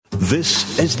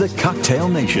This is the Cocktail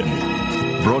Nation,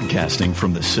 broadcasting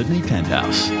from the Sydney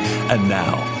Penthouse. And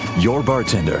now, your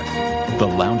bartender, the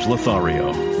Lounge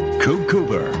Lothario, Coop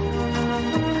Cooper.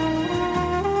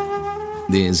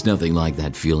 There's nothing like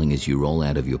that feeling as you roll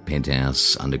out of your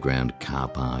penthouse underground car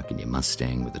park in your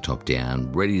Mustang with the top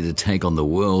down, ready to take on the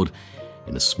world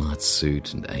in a smart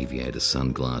suit and aviator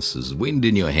sunglasses, wind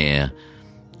in your hair.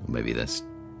 Or maybe that's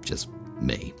just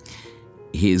me.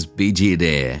 Here's BG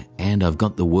Adair, and I've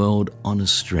got the world on a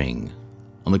string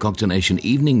on the Cocktail Nation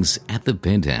evenings at the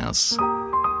Penthouse.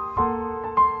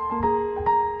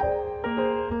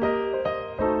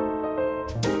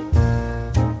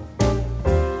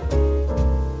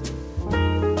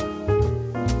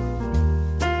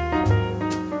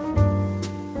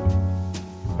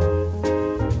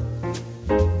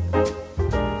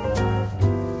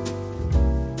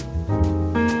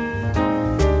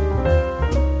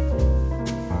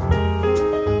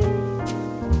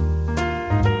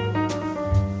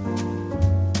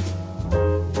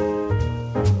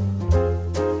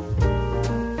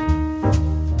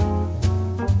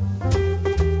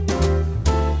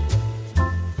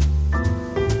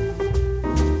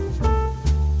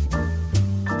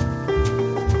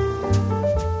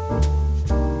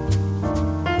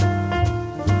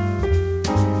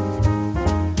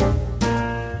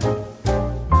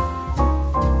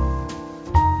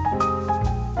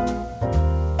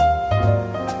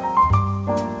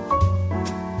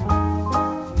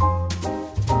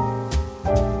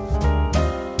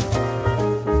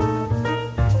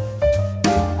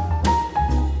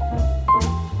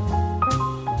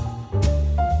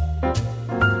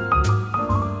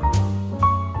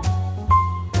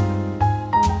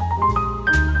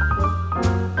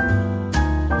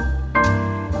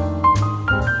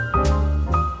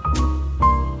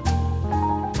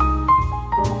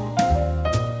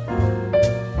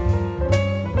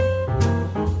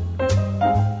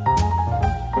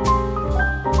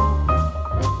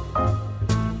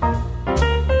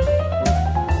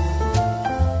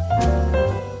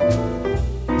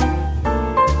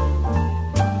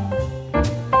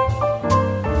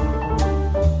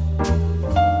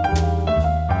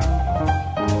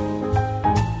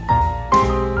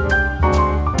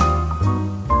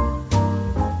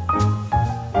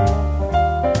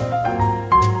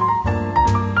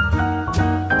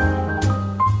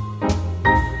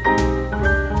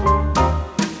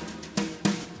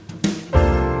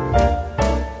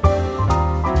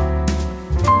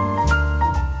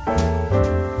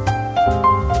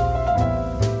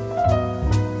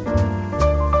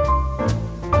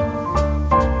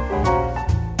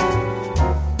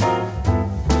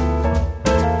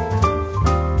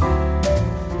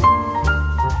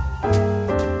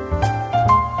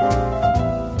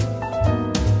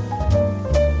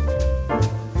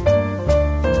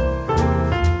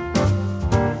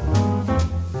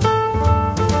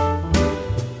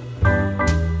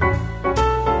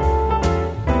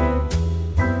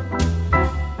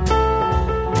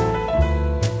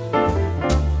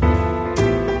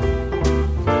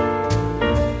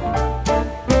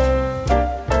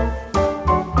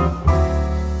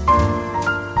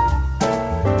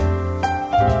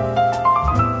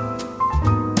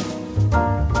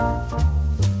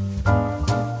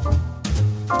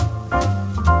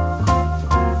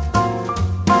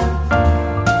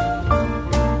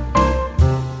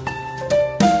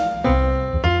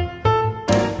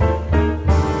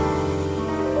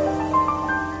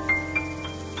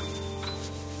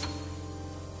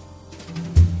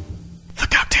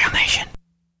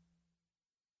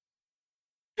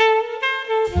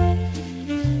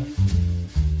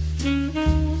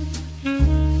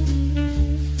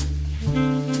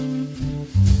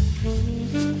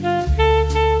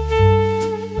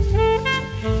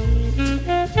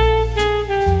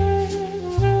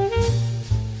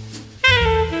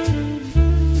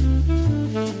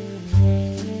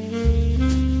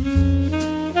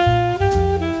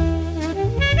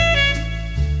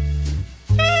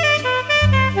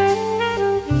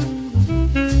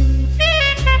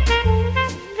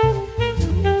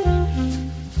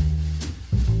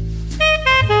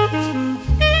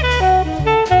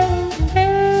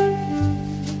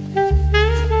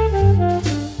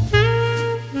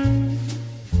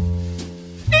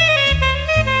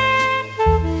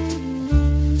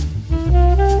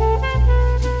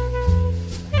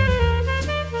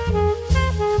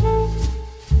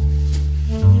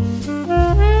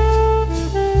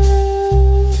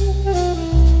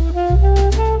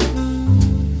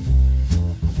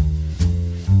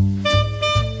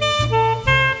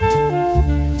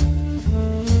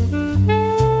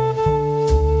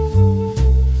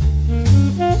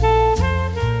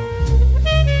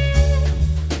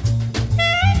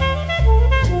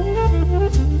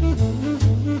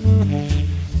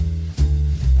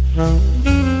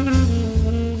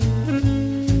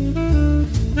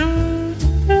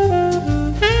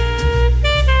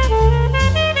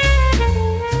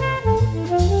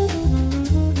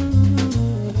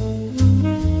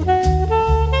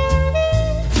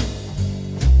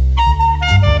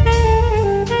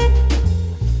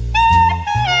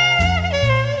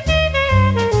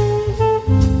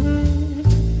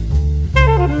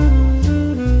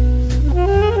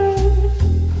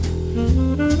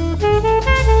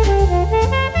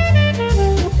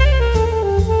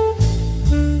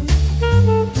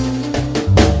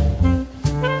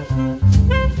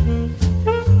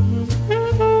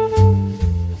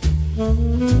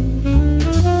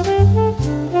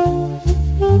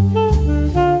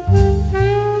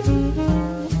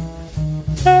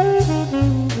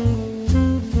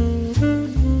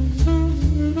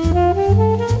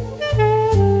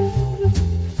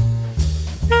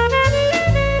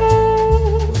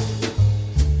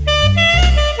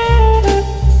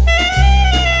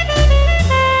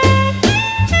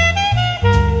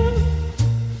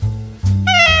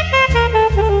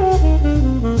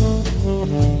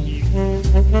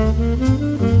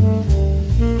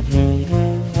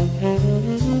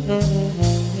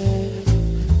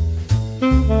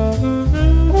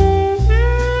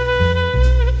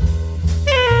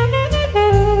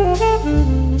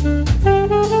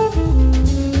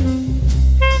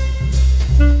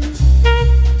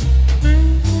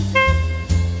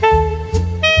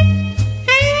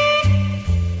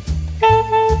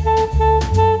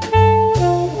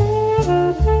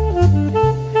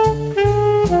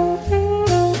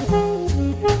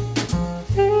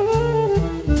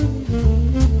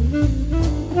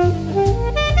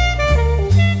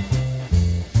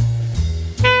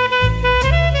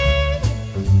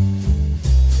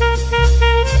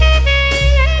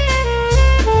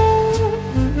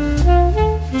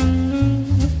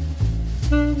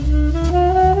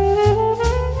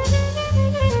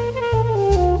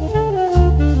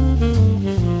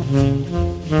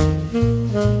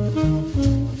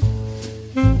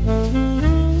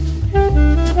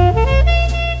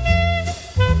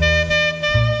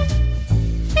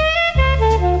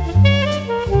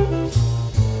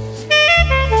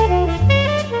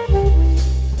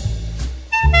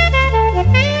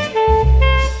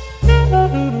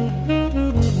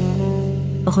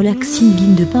 Relaxing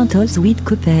in the Penthouse with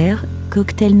Copper,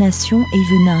 Cocktail Nation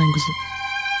Evenings.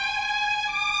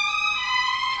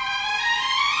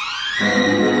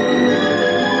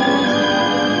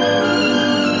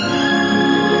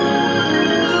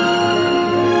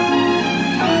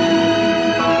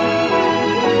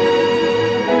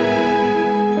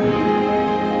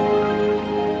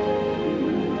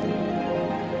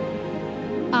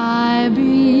 I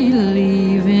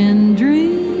believe in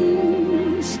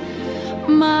dreams.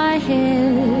 My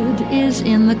head is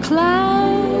in the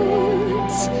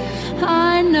clouds.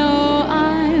 I know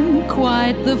I'm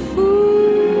quite the fool.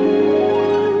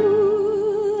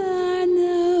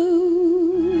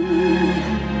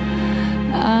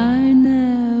 I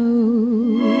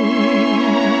know.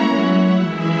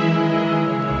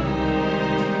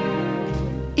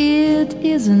 It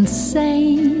isn't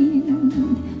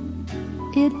sane.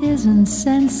 It isn't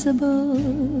sensible.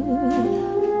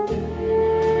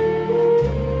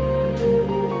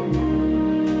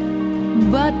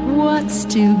 But what's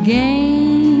to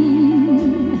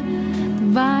gain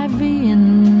by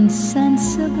being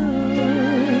sensible?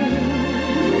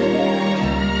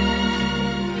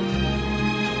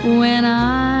 When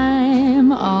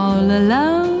I'm all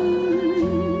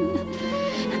alone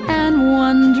and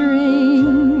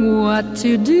wondering what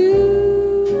to do,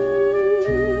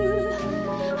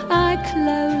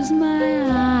 close my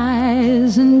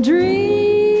eyes and dream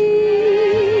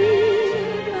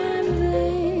I'm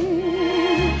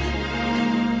there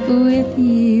with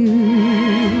you.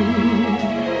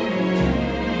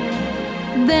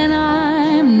 Then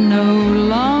I'm no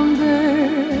longer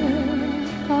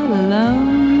all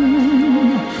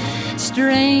alone,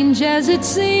 strange as it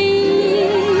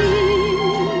seems,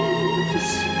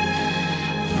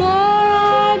 for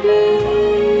I believe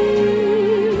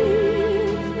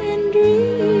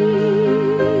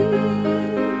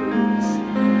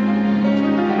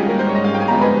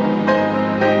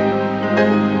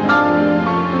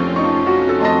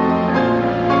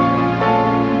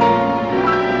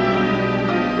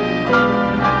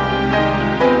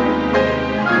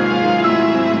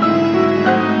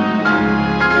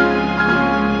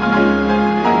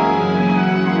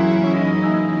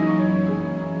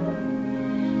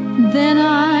then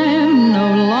I'm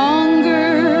no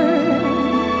longer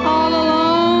all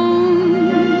alone,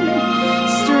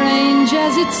 strange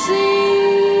as it seems,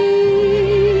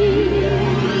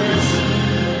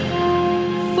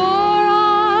 for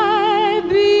I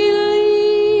believe in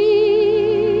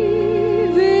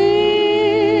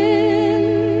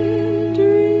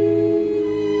dreams.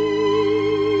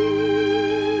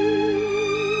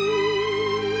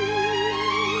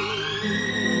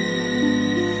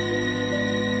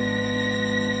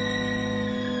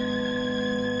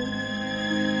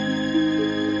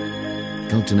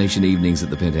 Cultivation Evenings at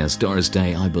the Penthouse. Doris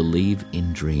Day, I believe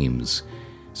in dreams.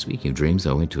 Speaking of dreams,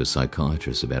 I went to a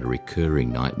psychiatrist about a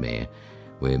recurring nightmare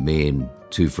where me and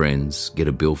two friends get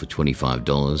a bill for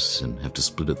 $25 and have to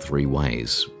split it three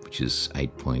ways, which is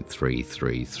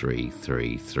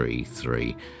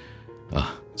 8.333333.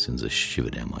 Sends a shiver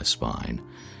down my spine.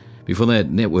 Before that,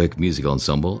 Network Music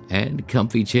Ensemble and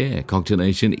Comfy Chair. Cocktail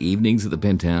Nation Evenings at the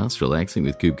Penthouse, relaxing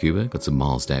with Coop Cuba. Got some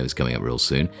Miles Davis coming up real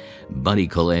soon. Buddy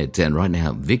Collette, and right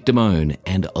now, Vic Damone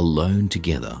and Alone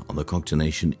Together on the Cocktail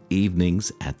Nation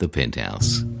Evenings at the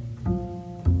Penthouse.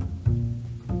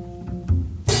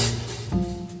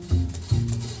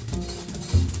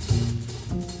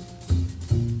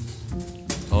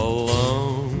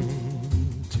 Alone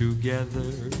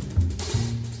together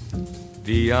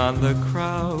beyond the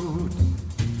crowd,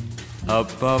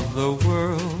 above the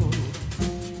world,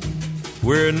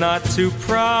 we're not too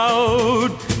proud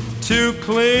to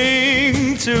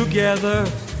cling together.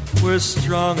 We're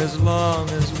strong as long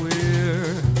as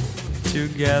we're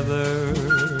together.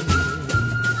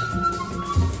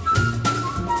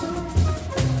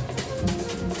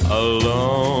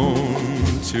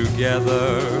 Alone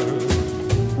together,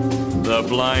 the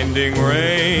blinding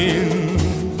rain,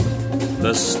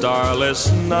 the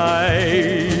starless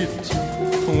night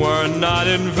were not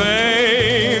in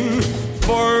vain,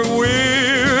 for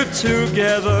we're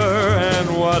together,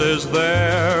 and what is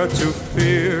there to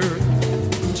fear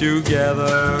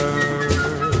together?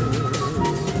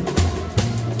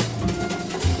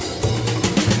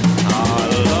 Our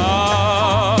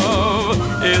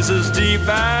love is as deep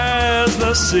as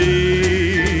the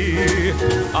sea.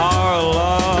 Our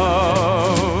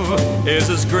love is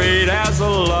as great as the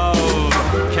love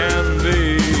can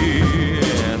be,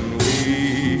 and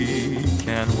we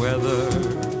can weather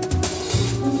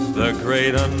the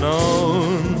great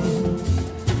unknown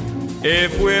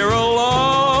if we're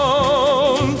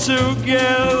alone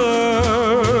together.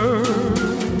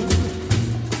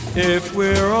 if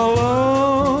we're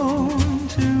alone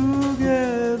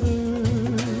together,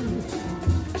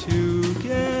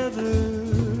 together.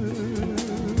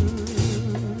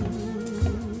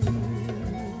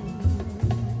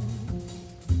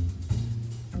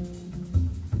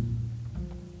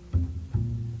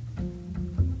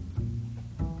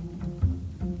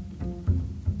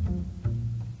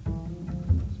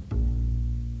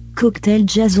 Cocktail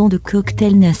Jason de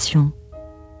Cocktail Nation.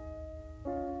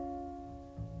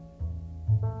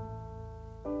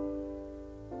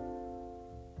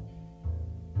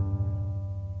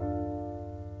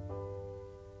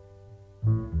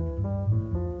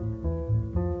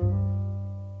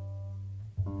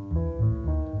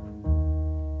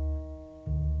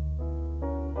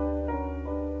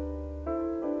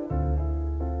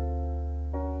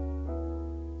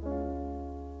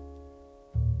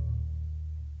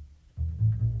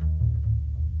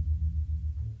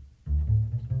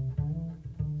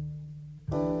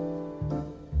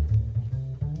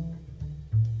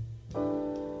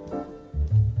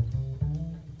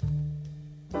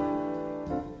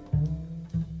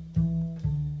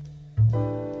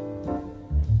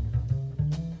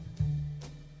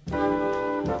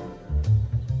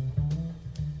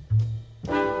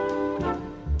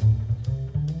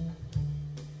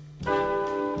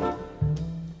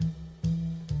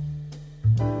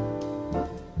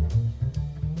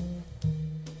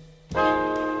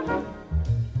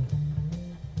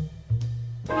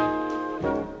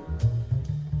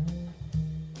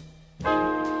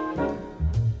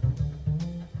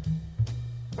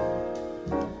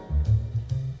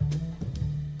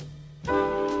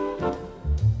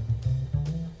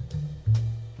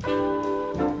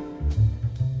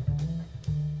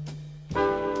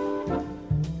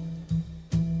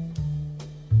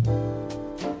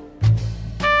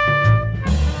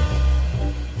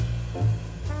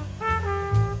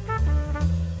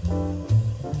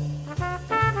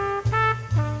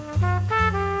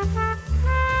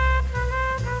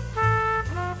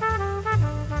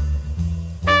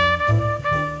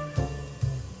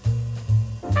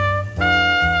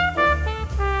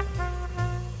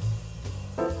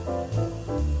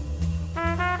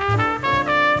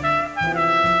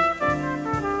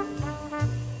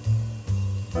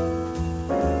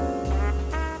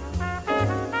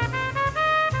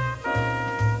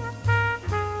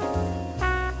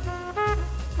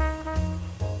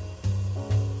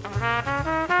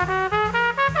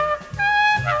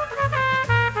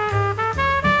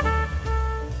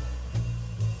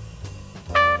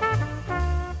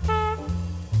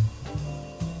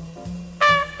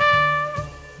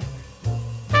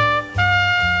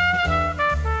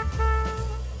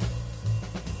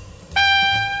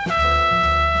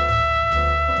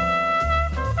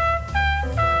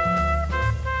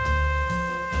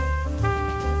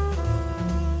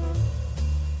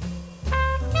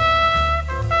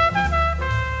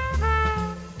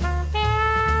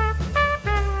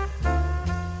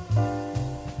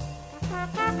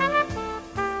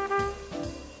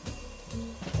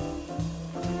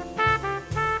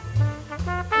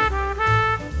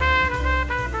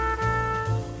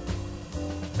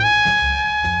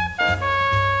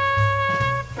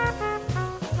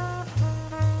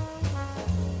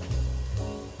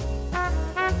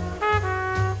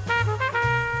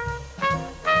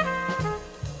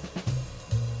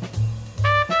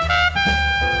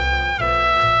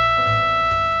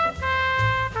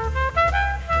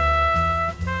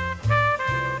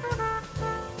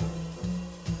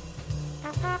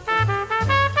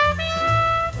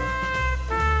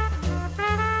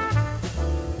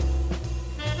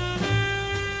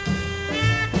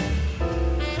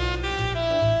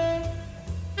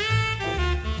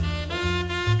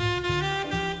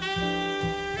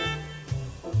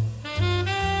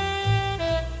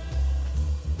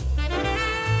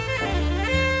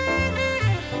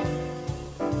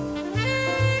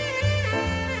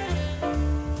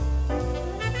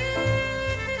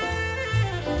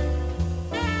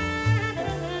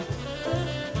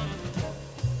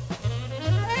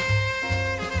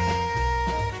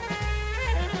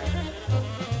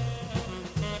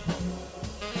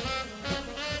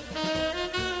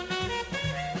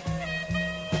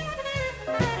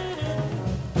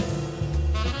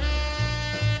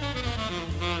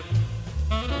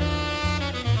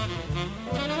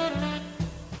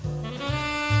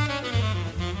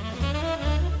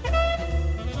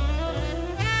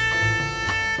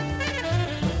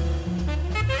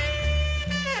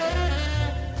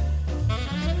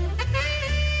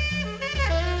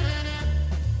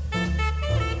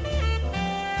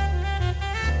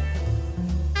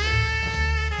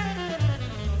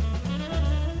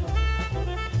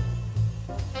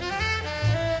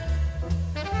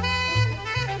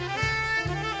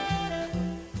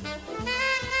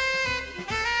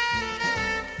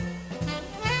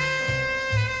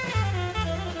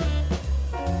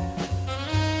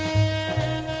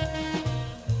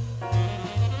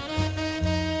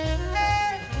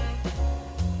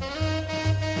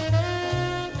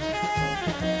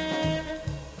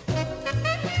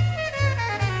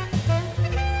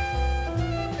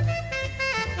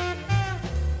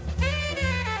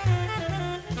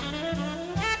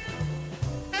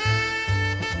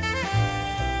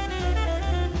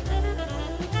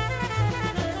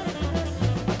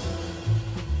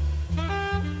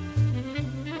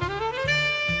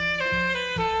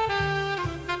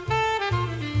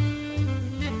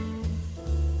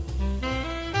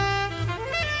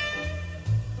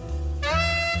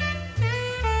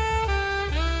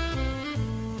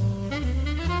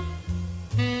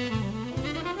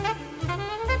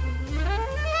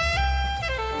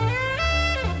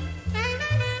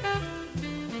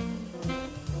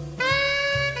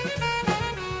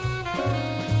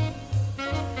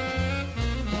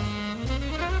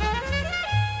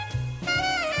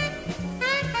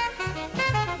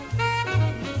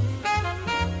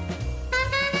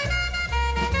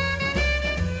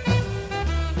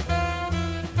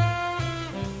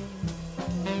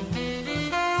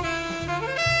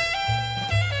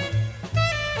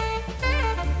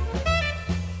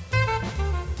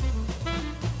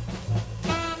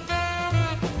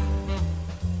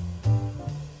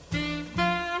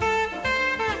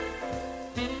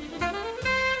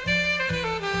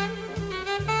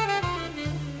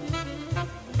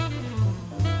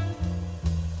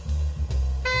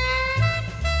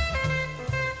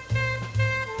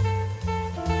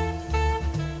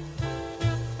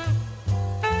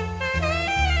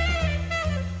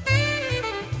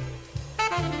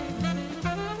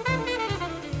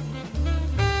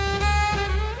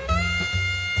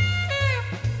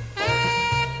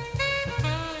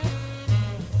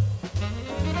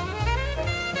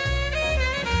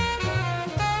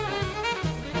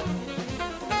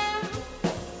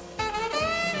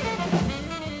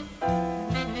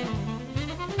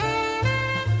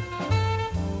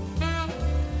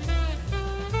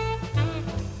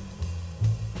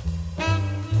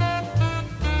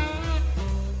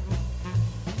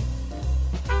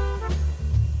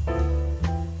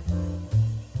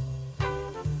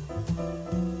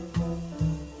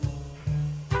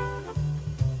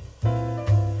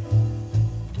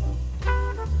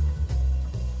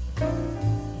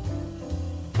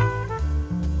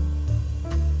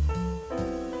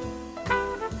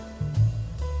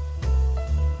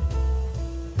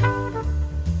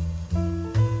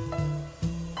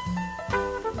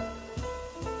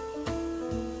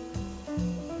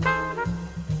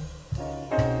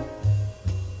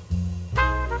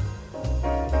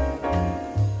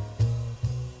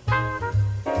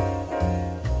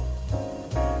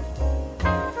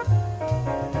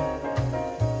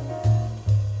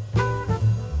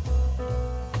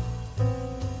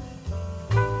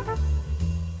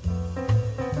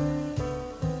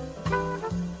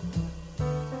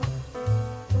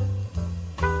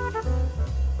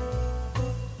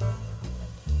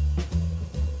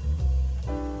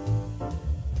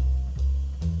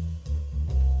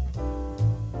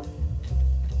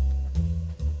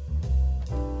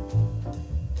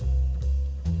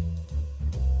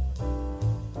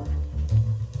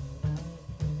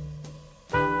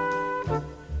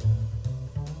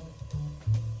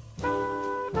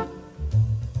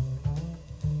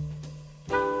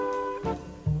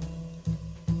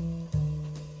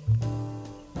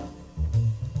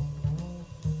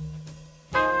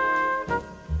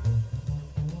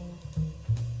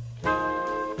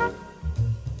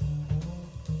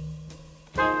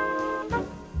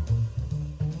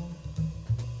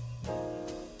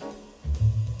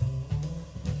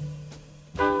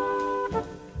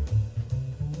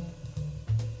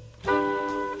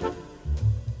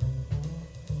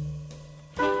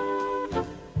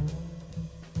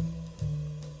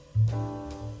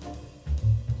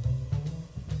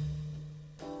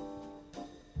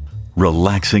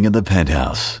 Relaxing in the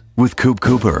Penthouse with Coop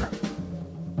Cooper.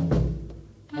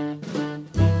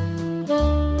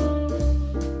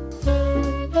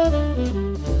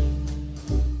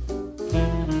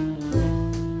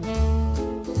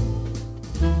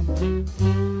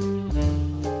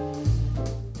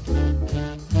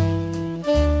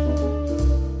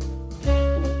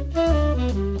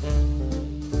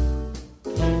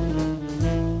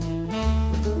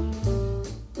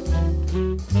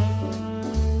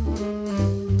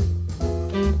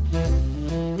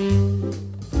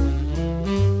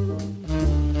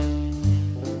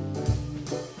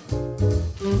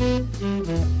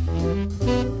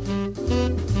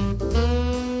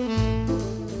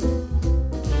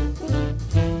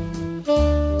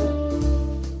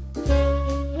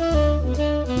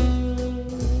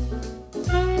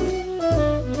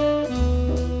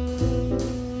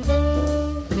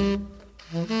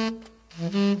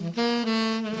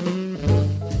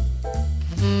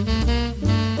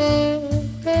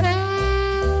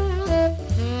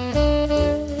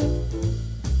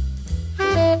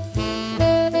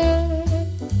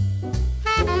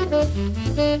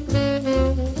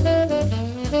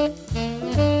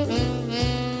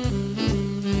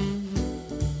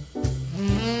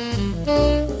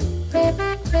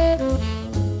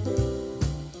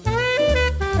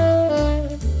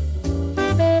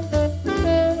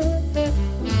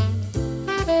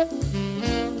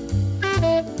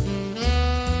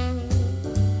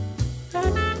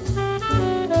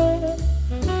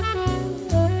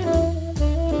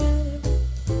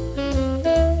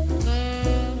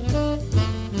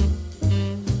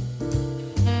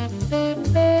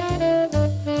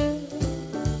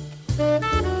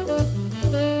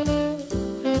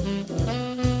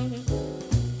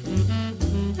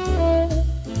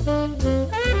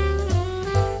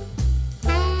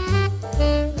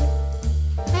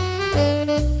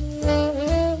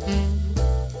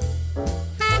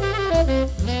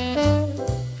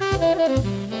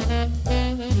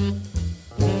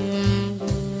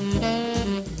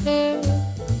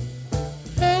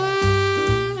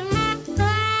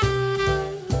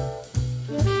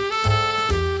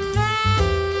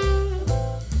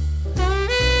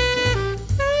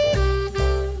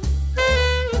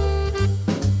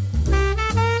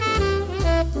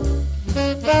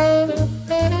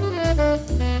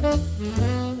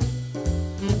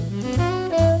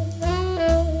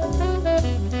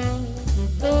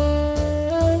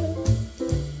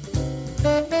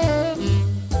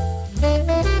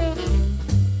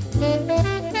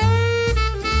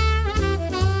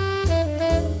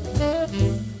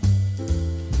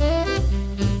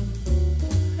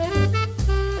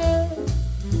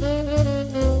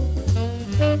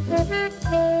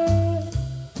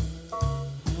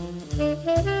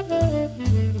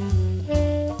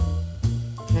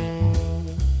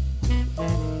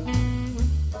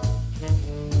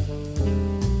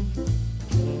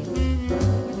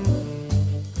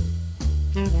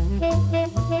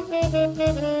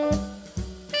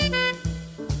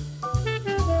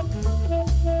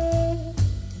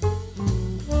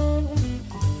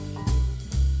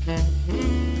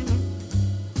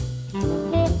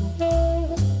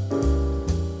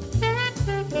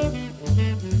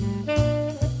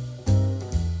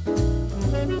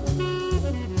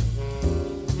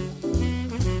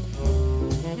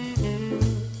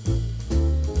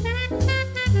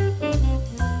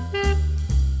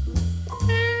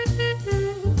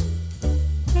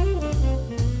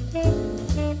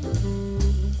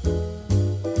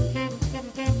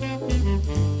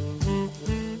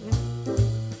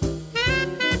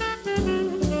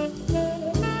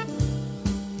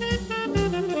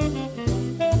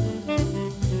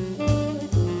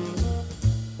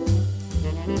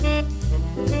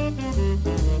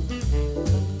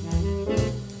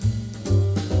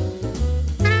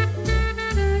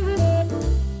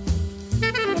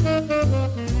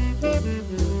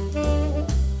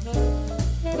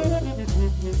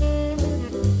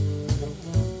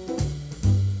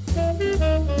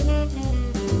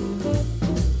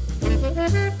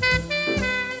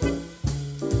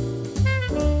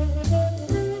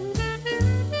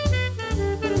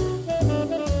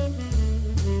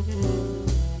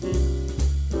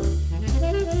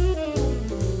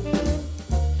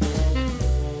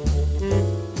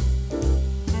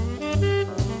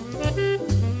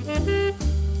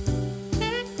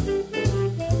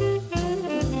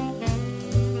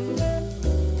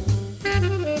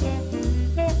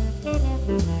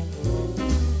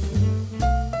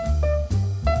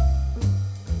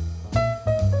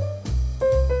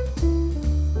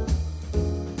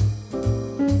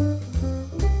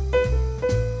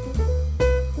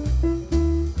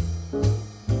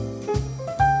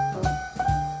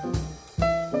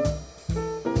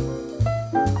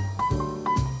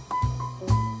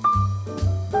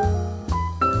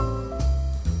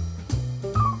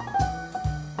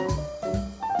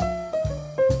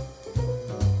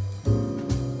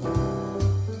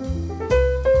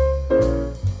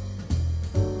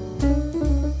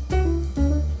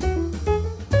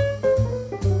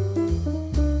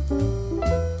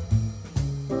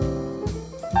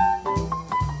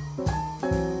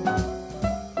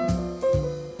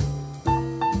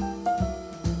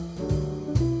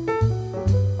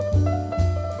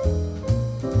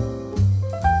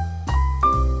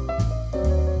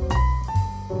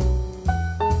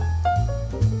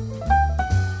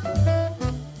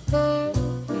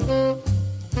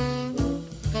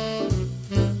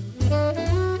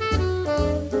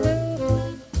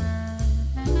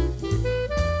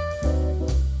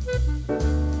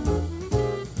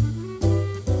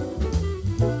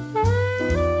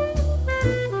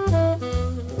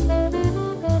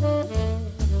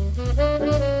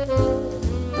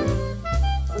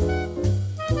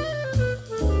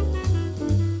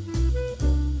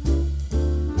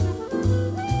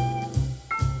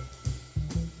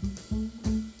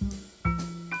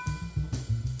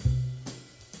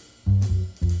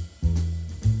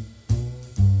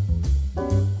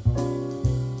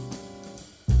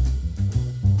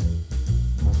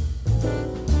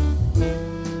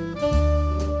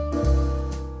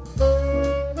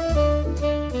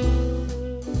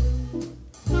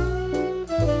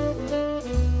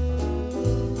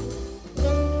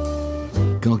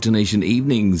 Cocktail Nation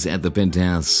evenings at the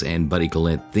Penthouse and Buddy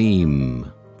Collette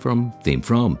theme from.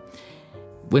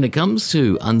 When it comes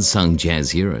to unsung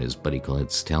jazz heroes, Buddy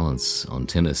Collette's talents on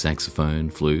tenor, saxophone,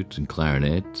 flute and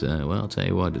clarinet, well, I'll tell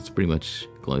you what, it's pretty much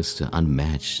close to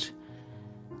unmatched.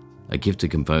 A gifted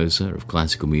composer of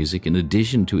classical music in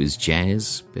addition to his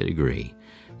jazz pedigree.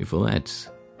 Before that,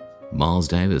 Miles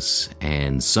Davis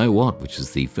and So What, which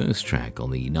is the first track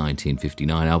on the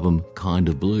 1959 album Kind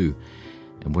of Blue.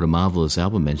 And what a marvellous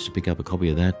album. Managed to pick up a copy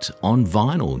of that on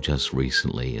vinyl just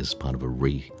recently as part of a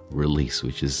re-release,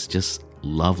 which is just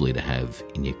lovely to have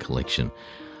in your collection.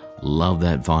 Love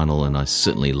that vinyl, and I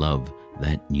certainly love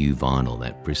that new vinyl,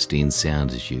 that pristine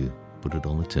sound as you put it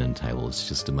on the turntable. It's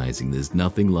just amazing. There's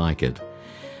nothing like it.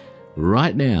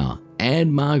 Right now,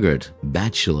 Anne Margaret,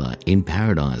 Bachelor in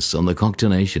Paradise on the Cocktail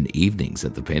Nation evenings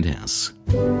at the Penthouse.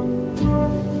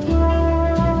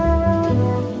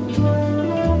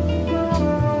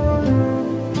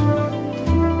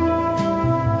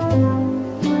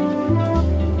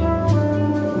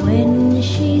 When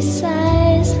she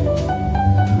sighs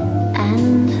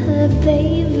and her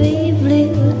baby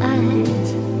blue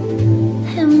eyes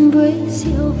embrace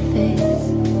your face,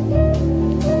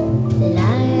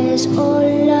 lies or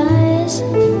lies,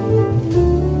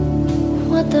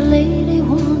 what the lady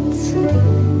wants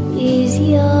is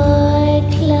your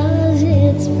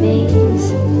closet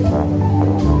space.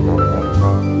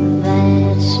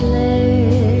 Bachelor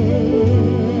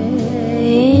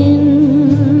in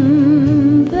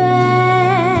paradise,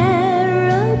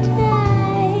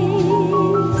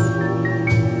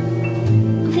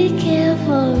 be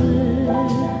careful.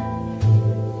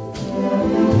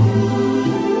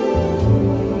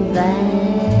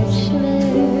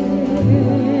 Bachelor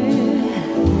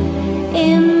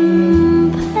in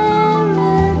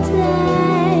paradise,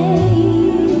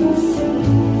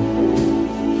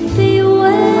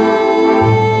 beware.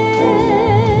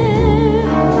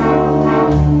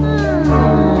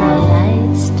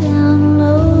 Lights down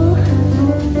low,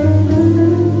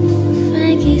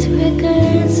 Frankie's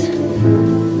records,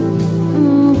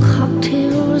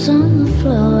 cocktails on the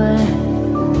floor.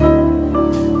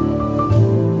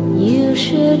 You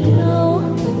should know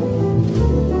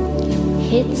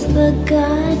it's the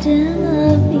Garden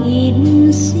of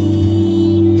Eden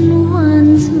scene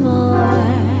once more.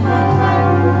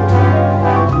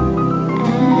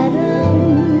 Adam,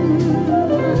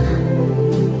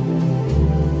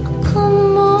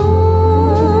 come on,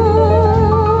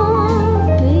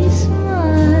 be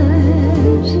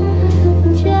smart.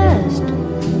 Just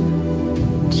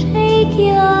take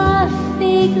your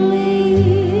fig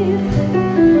leave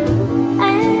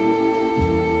and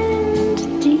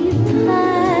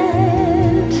depart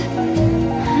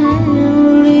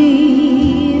and leave.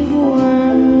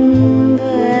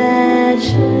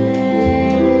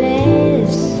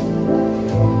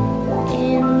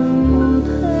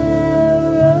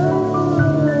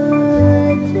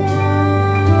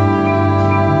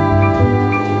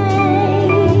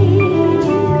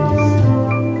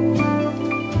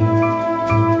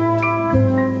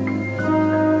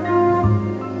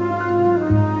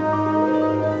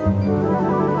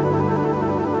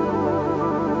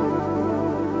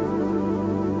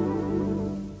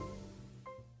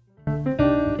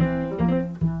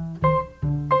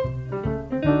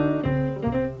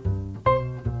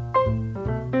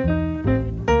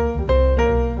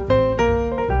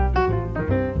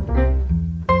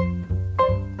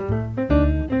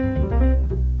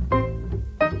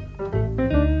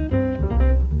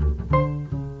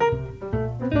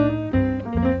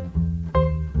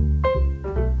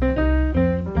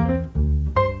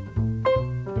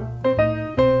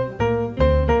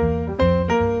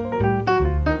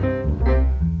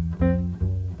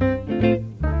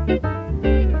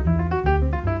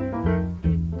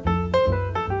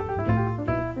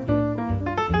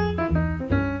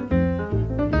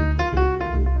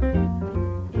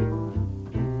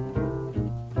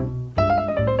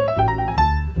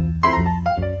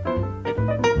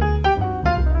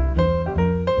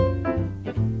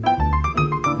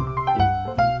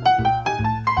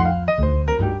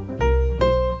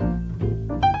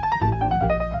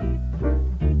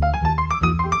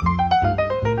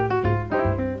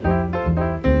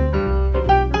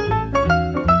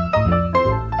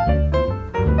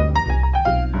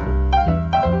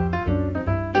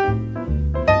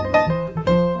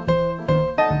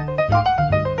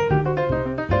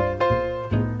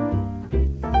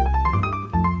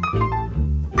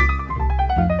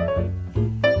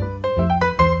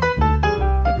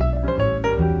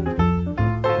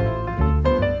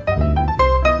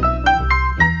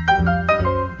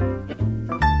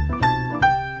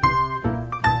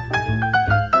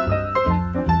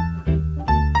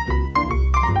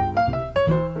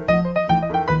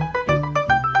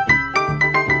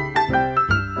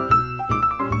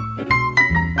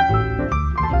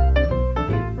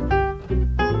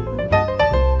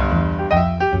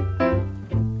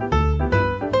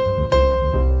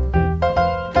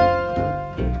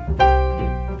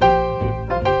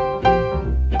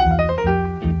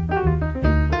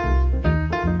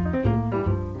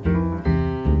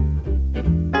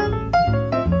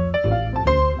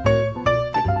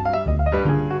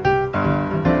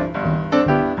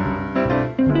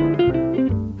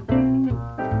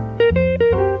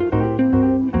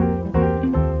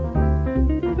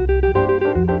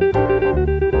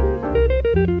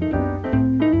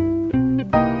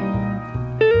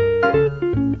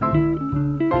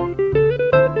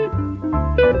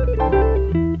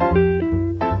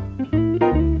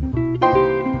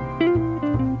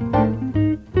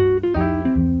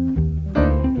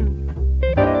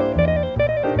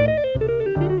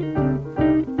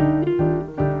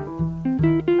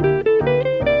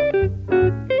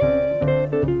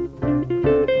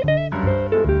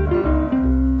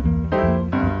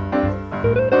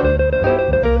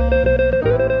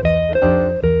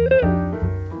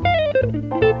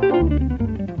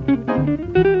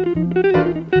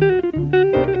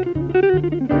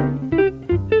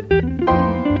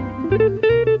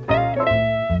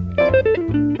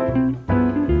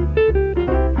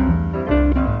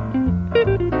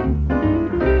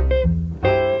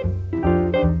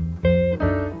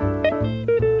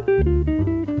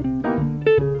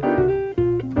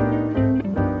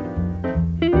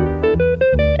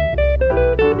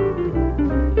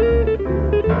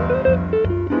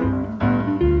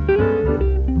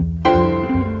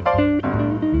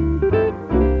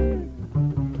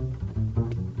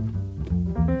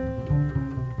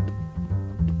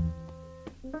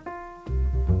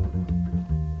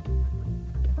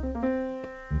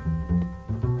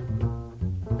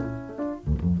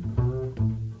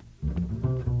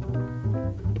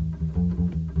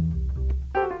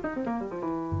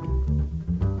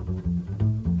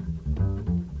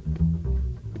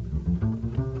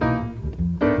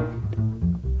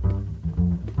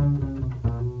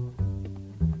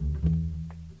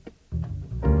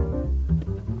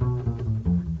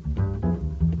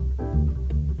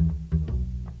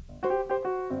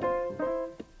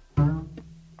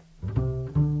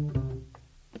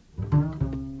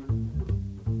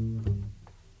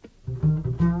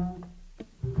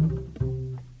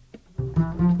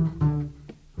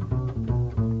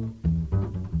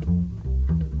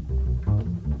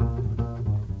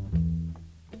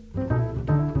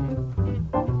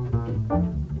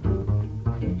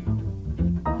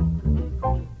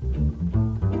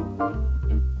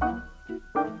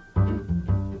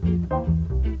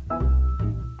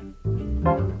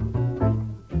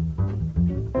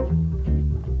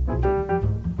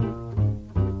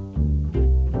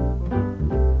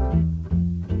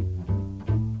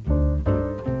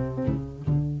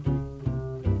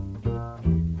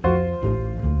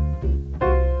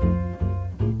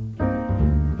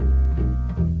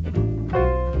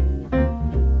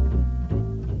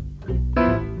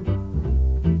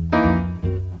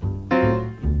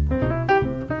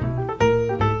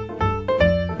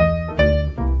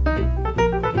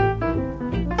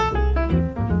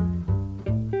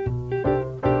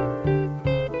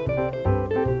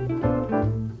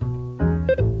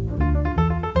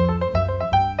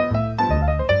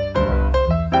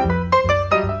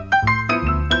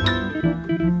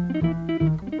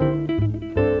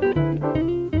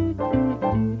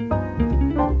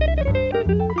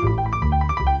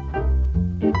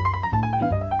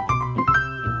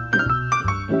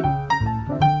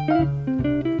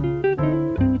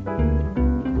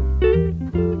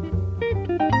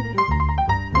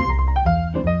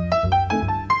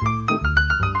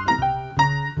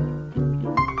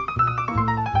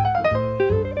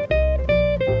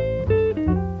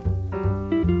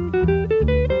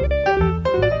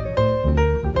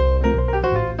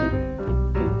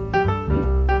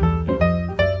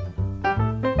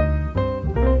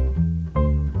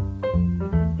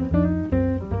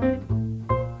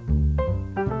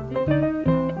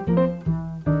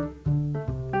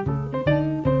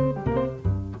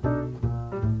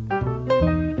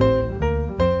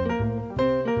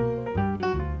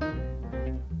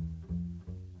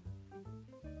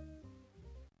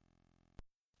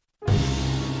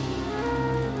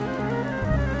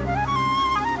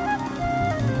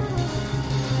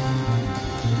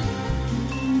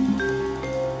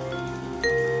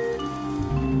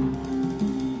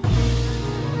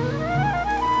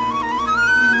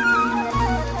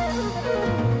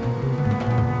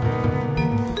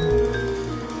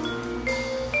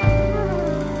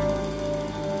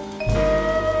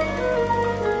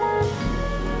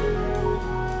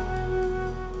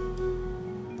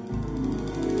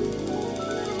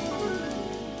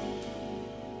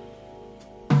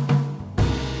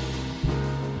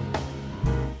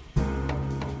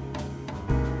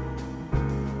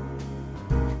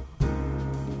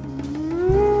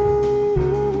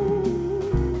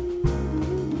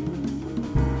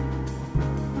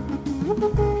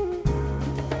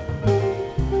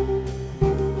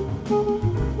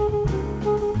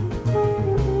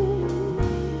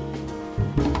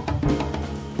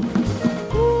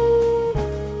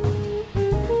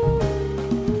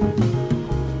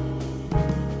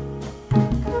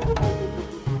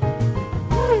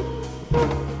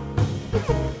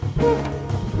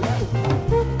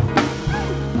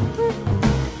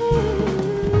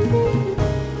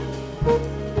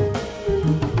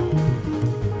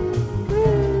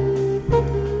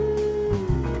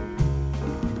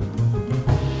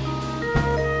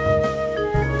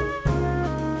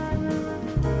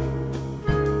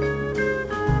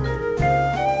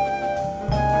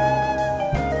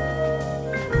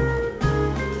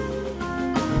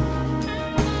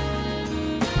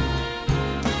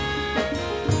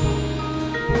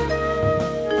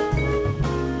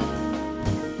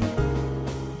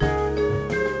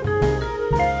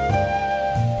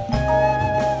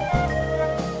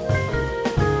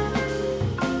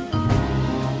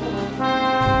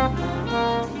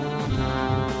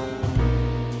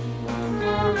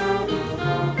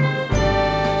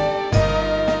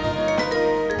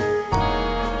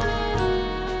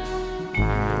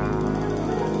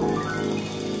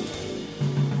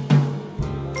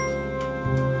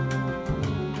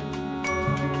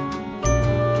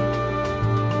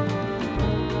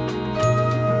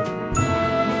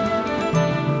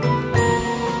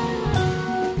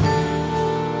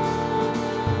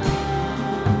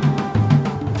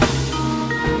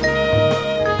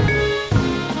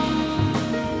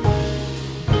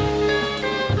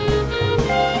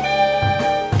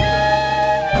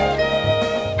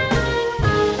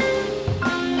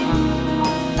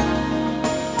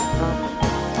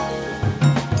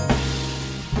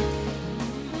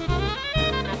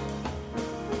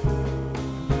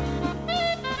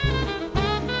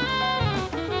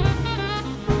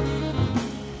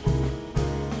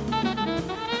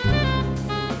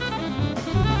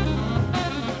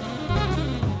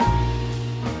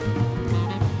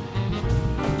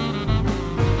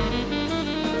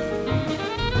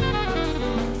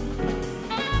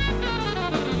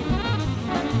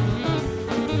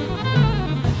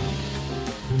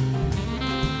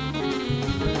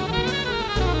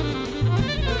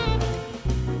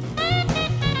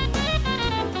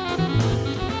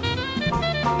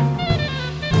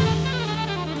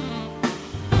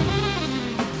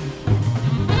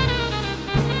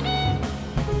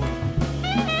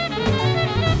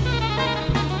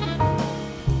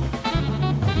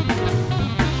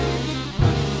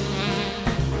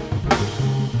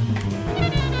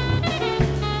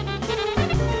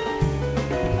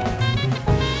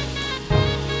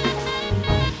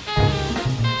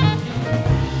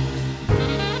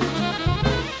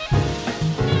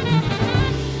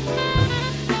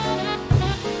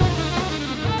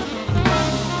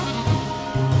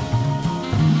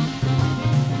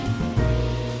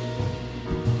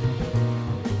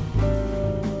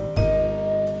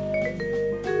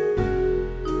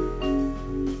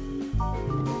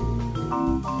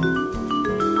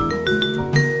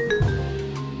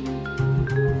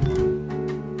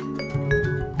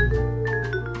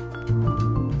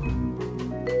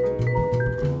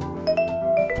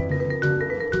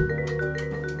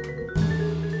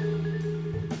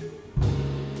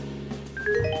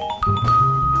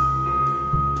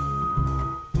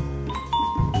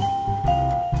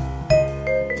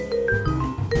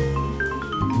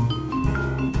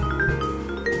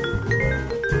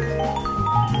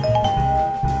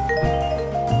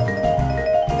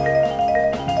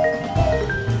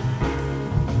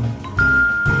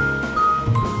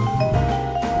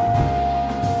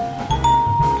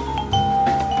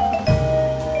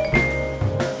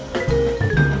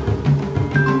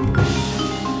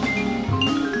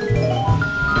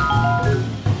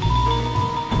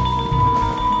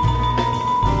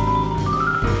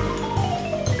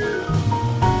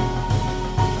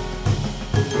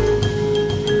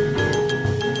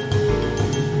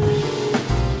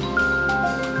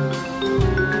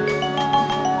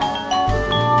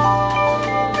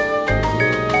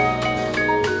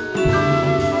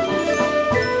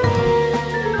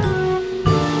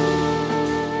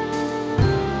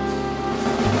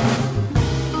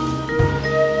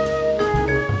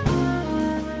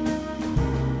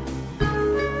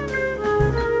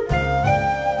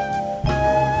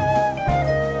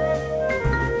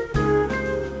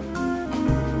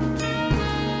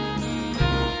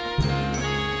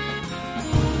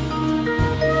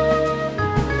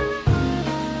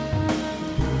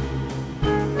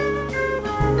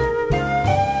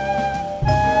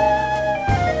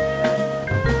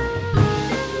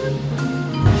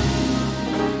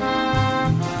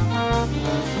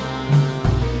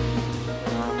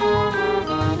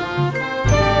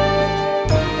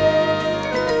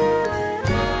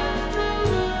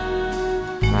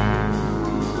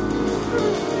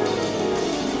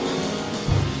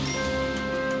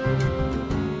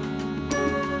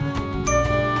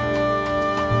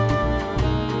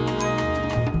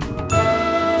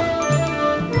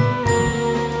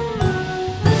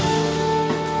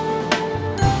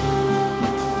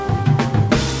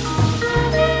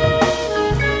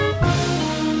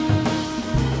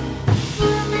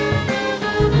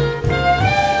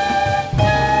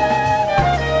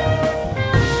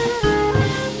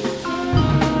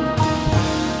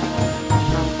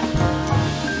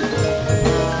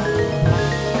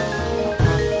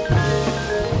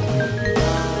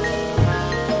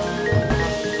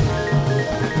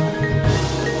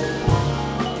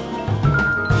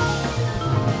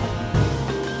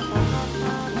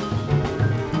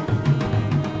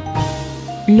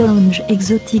 Lounge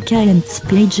Exotica and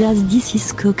Play Jazz. This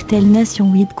is Cocktail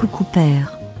Nation with Cooper.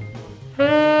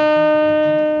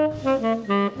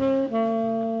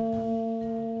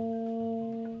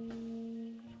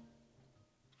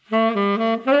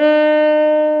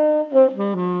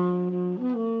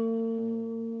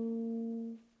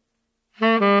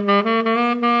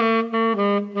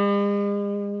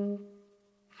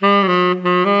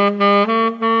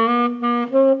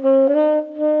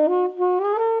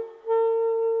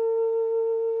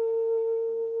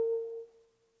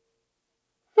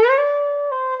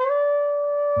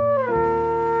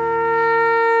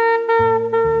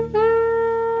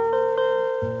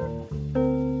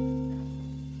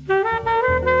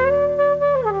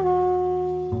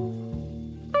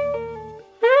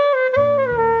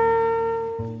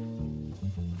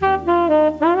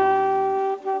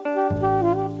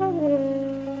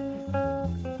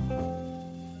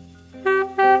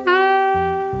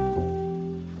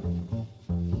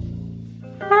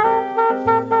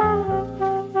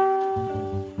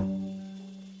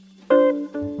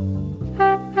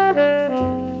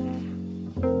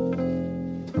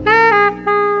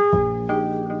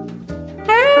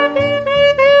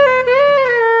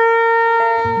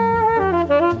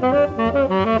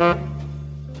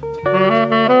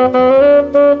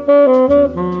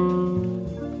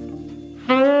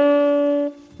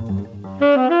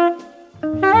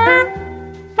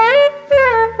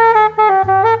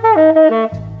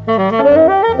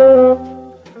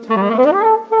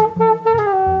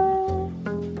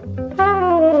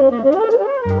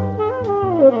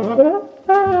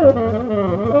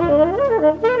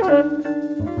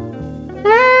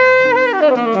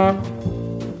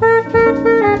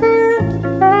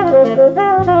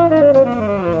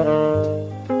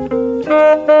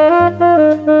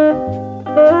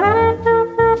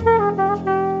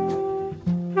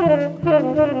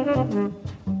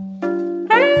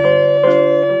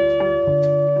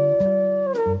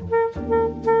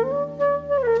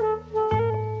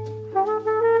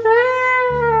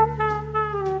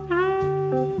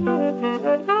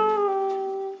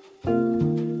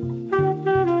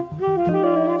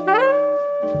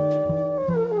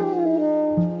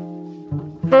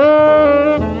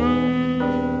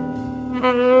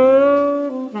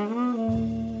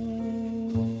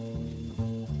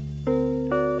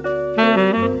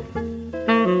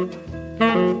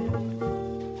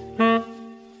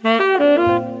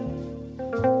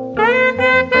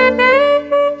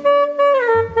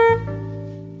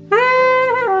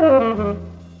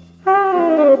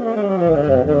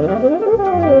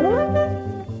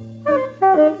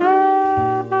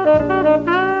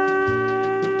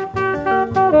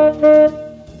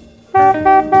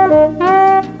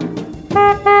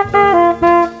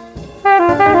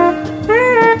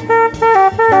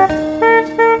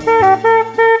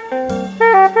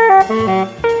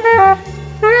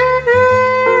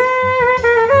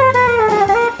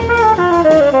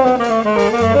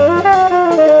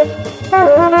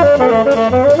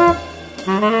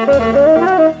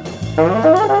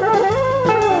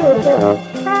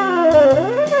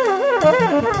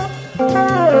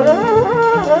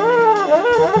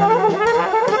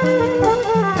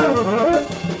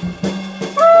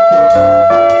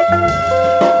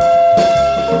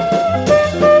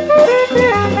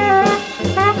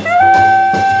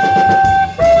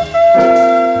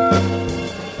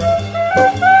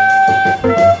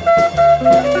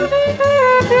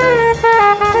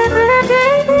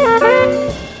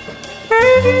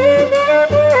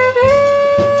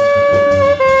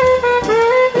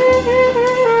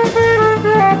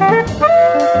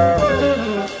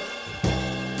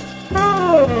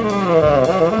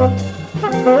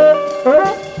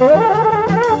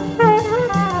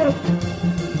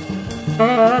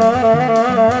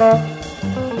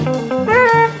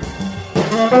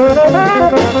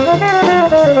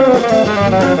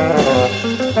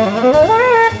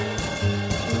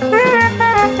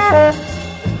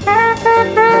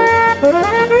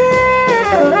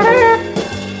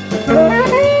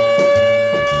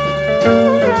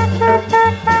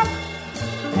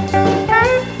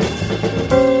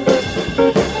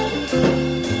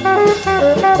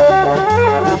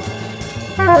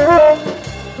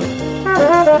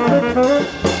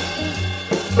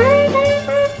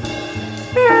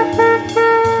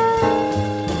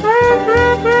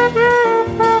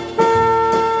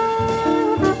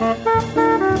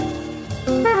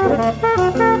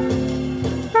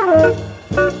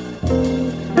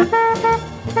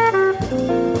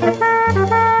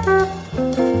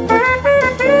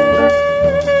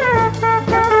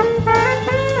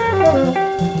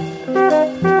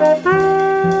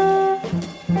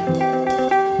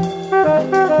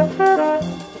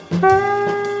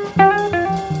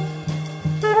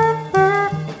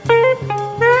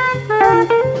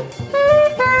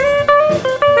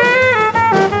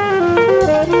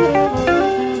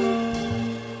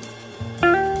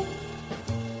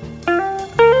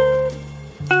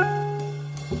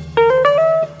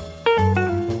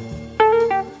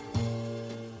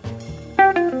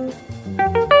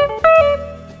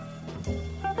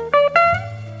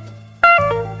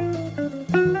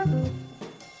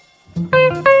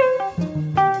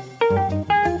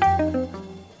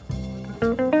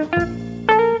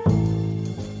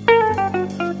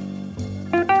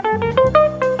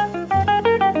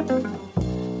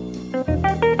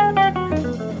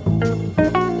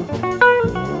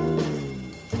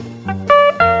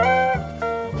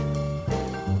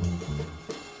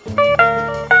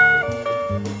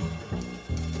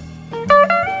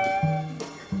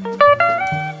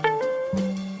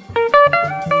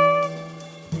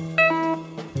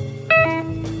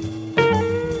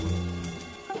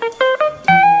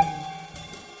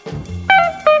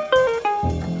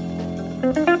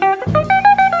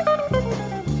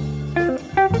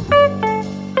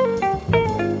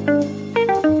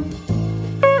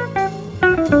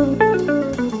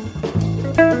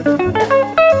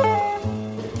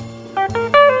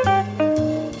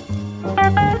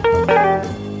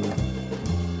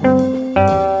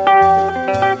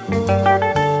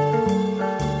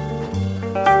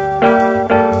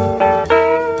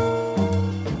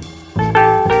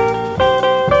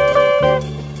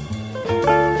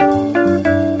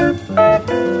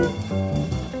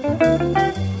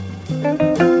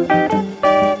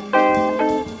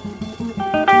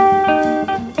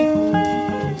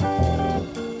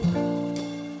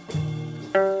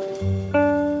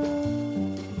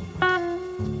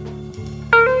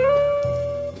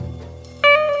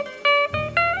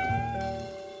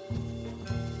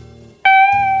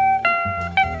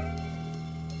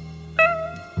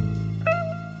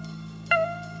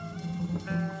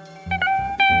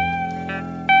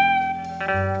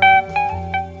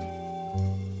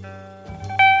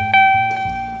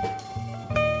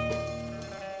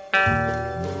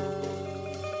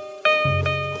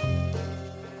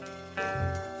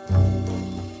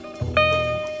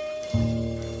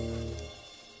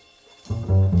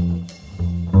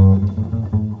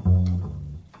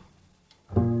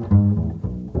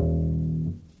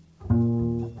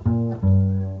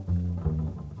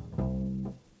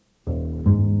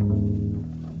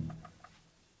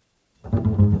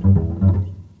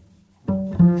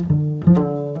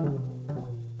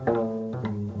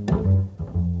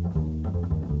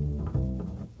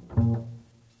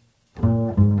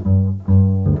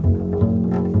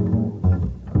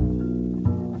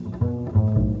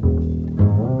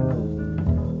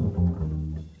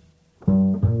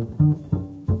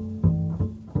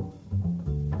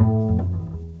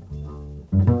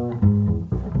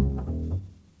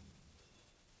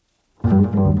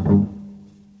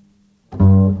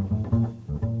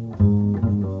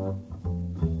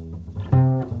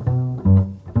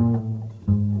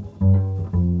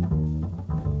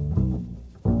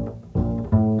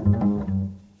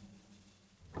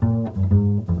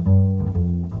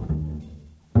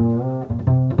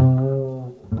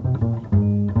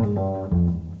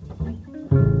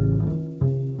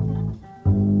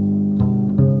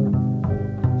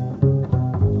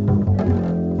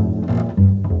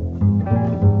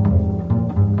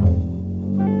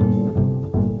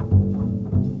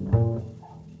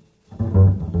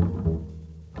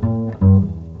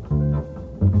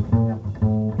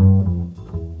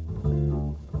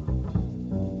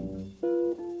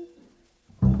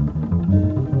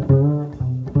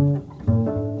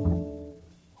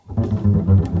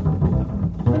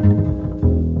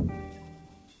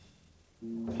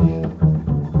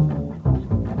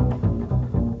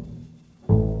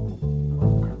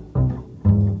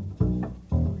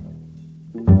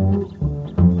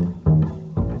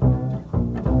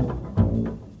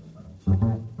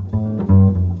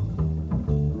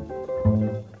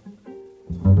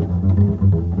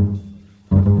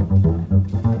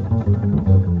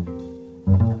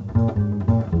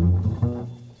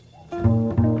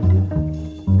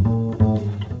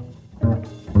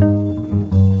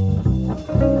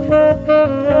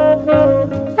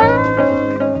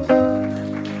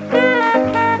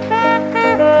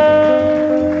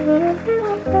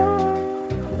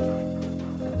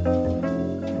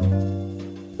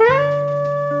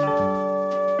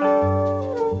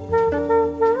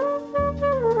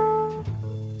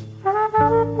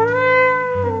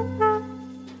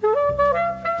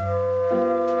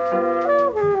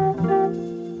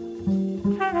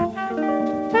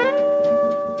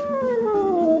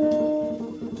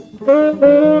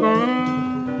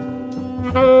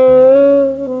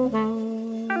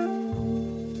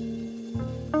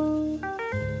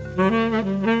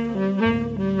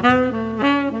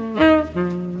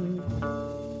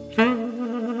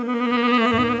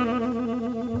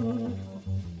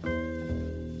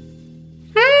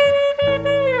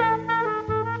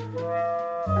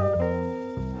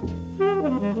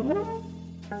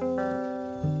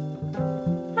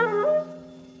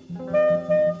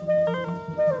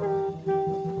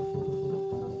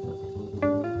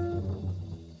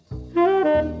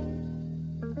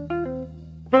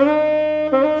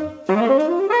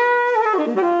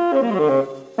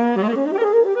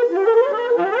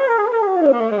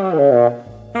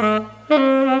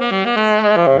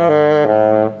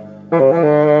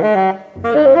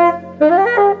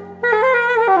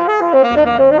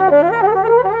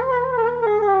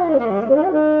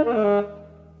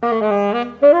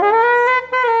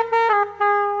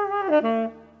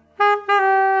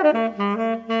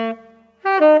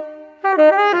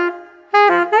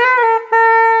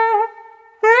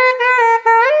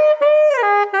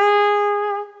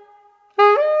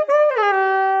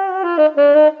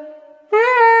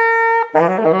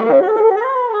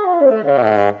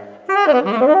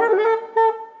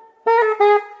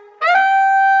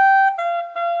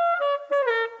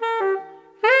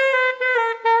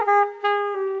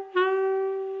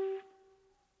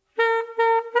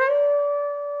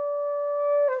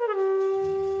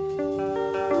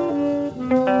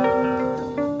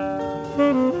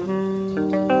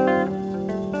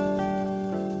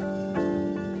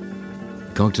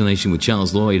 Cocktail Nation with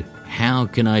Charles Lloyd. How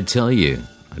can I tell you?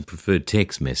 I'd prefer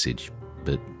text message,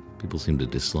 but people seem to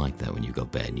dislike that when you've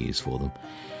got bad news for them.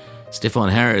 Stefan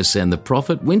Harris and The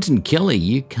Prophet. Wynton Kelly,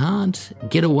 You Can't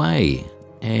Get Away.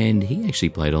 And he actually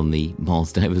played on the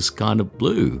Miles Davis Kind of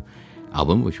Blue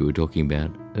album, which we were talking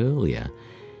about earlier.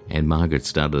 And Margaret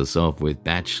started us off with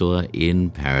Bachelor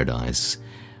in Paradise.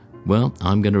 Well,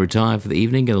 I'm going to retire for the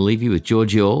evening. Going to leave you with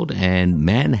Georgie Auld and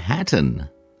Manhattan.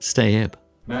 Stay up.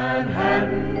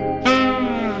 Manhattan.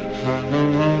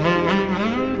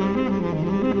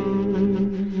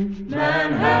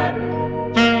 Manhattan.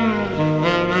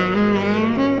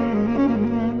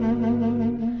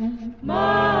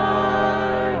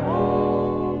 My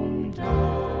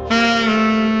hometown.